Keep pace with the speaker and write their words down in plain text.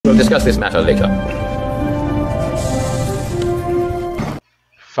discuss this matter later.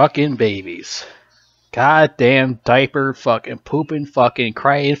 Fucking babies. Goddamn diaper fucking pooping fucking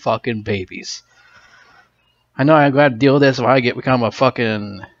crying fucking babies. I know I'm glad to deal with this when I become a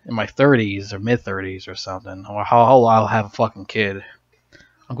fucking in my 30s or mid 30s or something. Or how I'll have a fucking kid.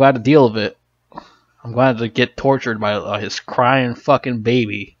 I'm glad to deal with it. I'm glad to get tortured by his crying fucking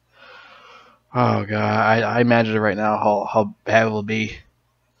baby. Oh god, I imagine it right now how bad it will be.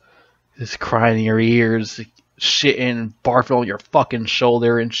 Just crying in your ears, shitting, barfing on your fucking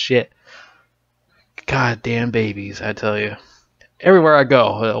shoulder and shit. Goddamn babies, I tell you. Everywhere I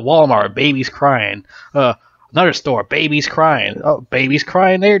go, Walmart, babies crying. Another store, babies crying. Oh, babies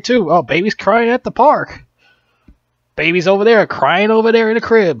crying there too. Oh, babies crying at the park. Babies over there crying over there in the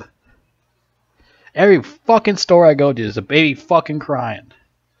crib. Every fucking store I go to, there's a baby fucking crying.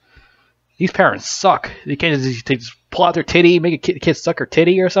 These parents suck. They can't just pull out their titty, make a kid suck her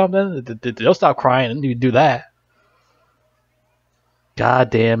titty or something. They'll stop crying and you do that.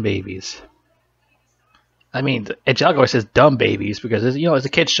 Goddamn babies. I mean, Angelica always says dumb babies because it's a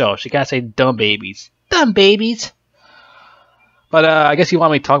kid's show. She gotta say dumb babies. Dumb babies. But I guess you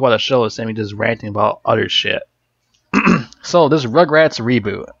want me to talk about the show instead of me just ranting about other shit. So this Rugrats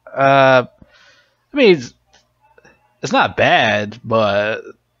Reboot. I mean, it's not bad, but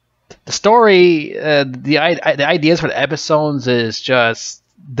the story, the ideas for the episodes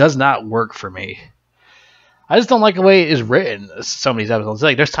does not work for me. I just don't like the way it is written. Some of these episodes,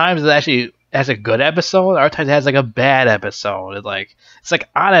 like there's times it actually has a good episode, other times it has like a bad episode. It's like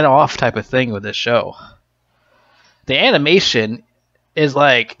on and off type of thing with this show. The animation is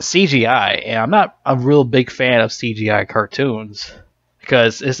like CGI, and I'm not a real big fan of CGI cartoons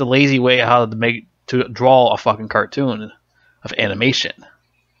because it's a lazy way how to draw a fucking cartoon of animation.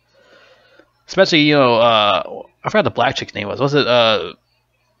 Especially, I forgot the black chick's name was. Was it, I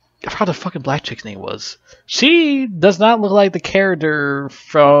forgot the fucking black chick's name was. She does not look like the character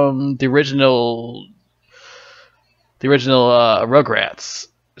from the original Rugrats.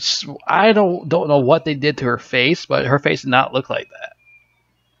 I don't know what they did to her face, but her face did not look like that.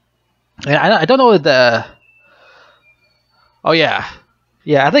 And I don't know the. Oh yeah,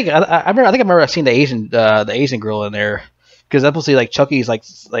 yeah. I think I remember seeing the Asian girl in there because that's supposed to be like Chucky's like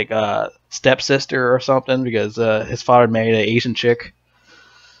stepsister or something because his father married an Asian chick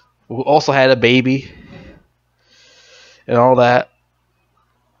who also had a baby and all that.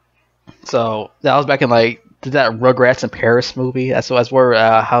 So that was back in did that Rugrats in Paris movie. That's where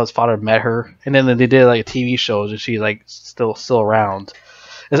how his father met her, and then they did like a TV show and she's like still around.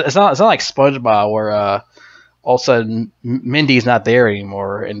 It's not like SpongeBob where all of a sudden Mindy's not there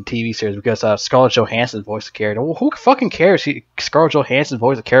anymore in the TV series because Scarlett Johansson voiced the character. Well, who fucking cares? Scarlett Johansson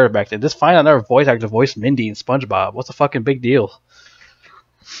voiced the character back then. Just find another voice actor to voice Mindy in SpongeBob. What's the fucking big deal?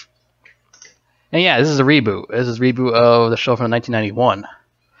 And yeah, this is a reboot. This is a reboot of the show from 1991.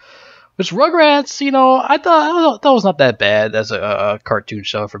 Which Rugrats, I thought it was not that bad as a cartoon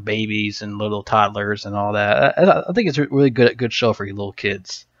show for babies and little toddlers and all that. I think it's a really good show for you little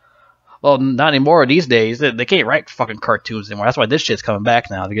kids. Well, not anymore these days. They can't write fucking cartoons anymore. That's why this shit's coming back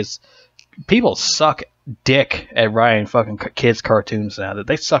now because people suck dick at writing fucking kids cartoons now.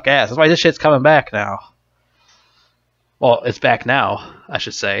 They suck ass. That's why this shit's coming back now. Well, it's back now, I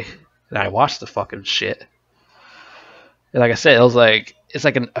should say. And I watched the fucking shit. And like I said, it's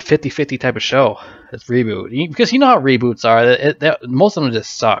like a 50-50 type of show. It's reboot because you know how reboots are. Most of them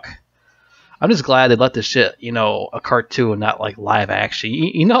just suck. I'm just glad they let this shit, a cartoon, not like live action.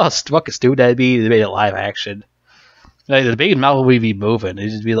 You know how fucking stupid that'd be? They made it live action. Like the baby's mouth would be moving.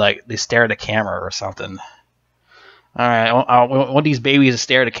 It'd just be like they stare at the camera or something. All right, I want these babies to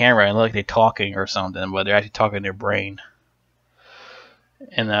stare at the camera and look like they're talking or something, but they're actually talking in their brain.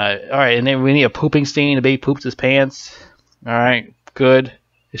 And all right, and then we need a pooping scene. The baby poops his pants. All right, good.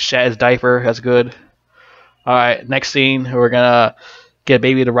 He shat his diaper. That's good. All right, next scene, we're gonna get a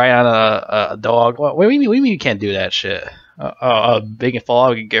baby to ride on a dog. What do you mean you can't do that shit? Big and fall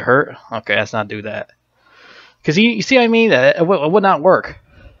out, you can get hurt. Okay, let's not do that. Because you see what I mean? It would not work.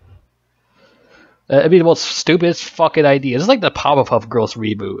 It'd be the most stupidest fucking idea. It's like the Powerpuff Girls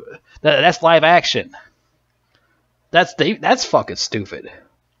reboot. That's live action. That's fucking stupid.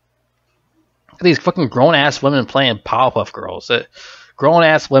 These fucking grown ass women playing Powerpuff Girls. Grown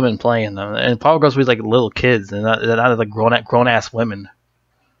ass women playing them, and Powerpuff Girls was like little kids, and they're not like grown ass women.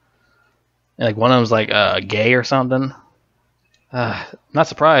 And like one of them's like gay or something. I'm not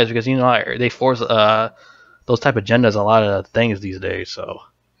surprised because they force those type of agendas on a lot of things these days. So,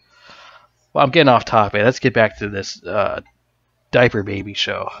 well, I'm getting off topic. Let's get back to this diaper baby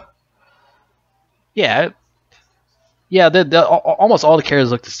show. Yeah, Yeah, almost all the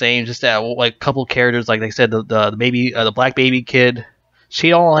characters look the same. Just that like couple characters, like they said, the baby, the black baby kid, she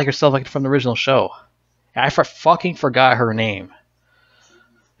don't like herself like from the original show. I fucking forgot her name.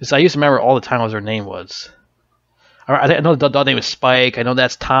 Because I used to remember all the time what her name was. I know the dog name is Spike. I know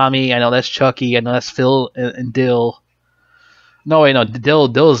that's Tommy. I know that's Chucky. I know that's Phil and Dill. No, wait, no.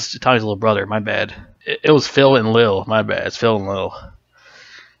 Dill's Tommy's little brother. My bad. It was Phil and Lil. My bad. It's Phil and Lil.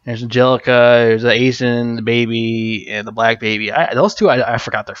 There's Angelica. There's the Asian baby and the black baby. Those two, I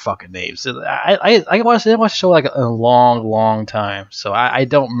forgot their fucking names. I watched the show like a long, long time, so I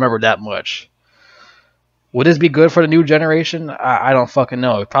don't remember that much. Would this be good for the new generation? I don't fucking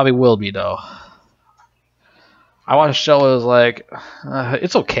know. It probably will be though. I watched the show. It was like,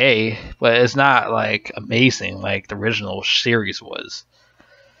 it's okay, but it's not like amazing like the original series was.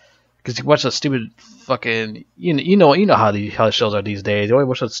 Because you watch the stupid fucking, you know how the shows are these days. You always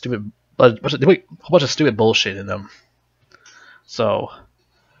watch that stupid, a bunch of stupid bullshit in them. So,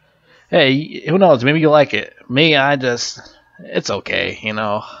 hey, who knows? Maybe you like it. Me, it's okay, you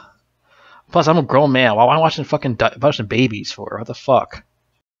know. Plus, I'm a grown man. Why am I watching watching babies for? What the fuck?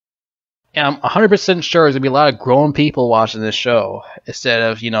 And I'm 100% sure there's gonna be a lot of grown people watching this show instead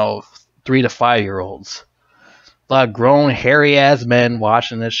of 3 to 5 year olds. A lot of grown, hairy-ass men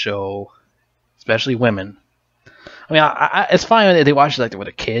watching this show, especially women. I mean, it's fine if they watch it like with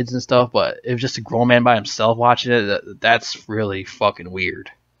their kids and stuff, but if just a grown man by himself watching it, that's really fucking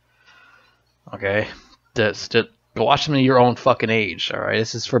weird. Okay? Just go watch them at your own fucking age, alright?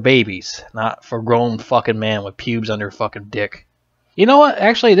 This is for babies, not for grown fucking man with pubes on their fucking dick. You know what?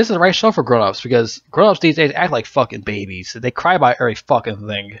 Actually, this is the right show for grown-ups, because grown-ups these days act like fucking babies. They cry about every fucking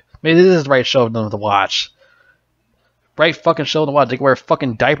thing. Maybe this is the right show for them to watch. Right fucking show to watch. They can wear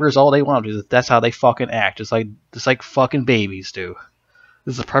fucking diapers all they want because that's how they fucking act. Just like fucking babies do.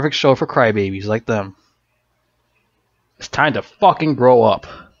 This is a perfect show for crybabies like them. It's time to fucking grow up.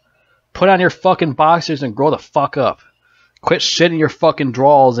 Put on your fucking boxers and grow the fuck up. Quit shitting your fucking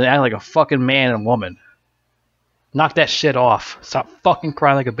drawers and act like a fucking man and woman. Knock that shit off. Stop fucking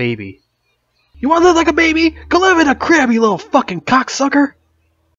crying like a baby. You wanna live like a baby? Go live in a crib, you little fucking cocksucker!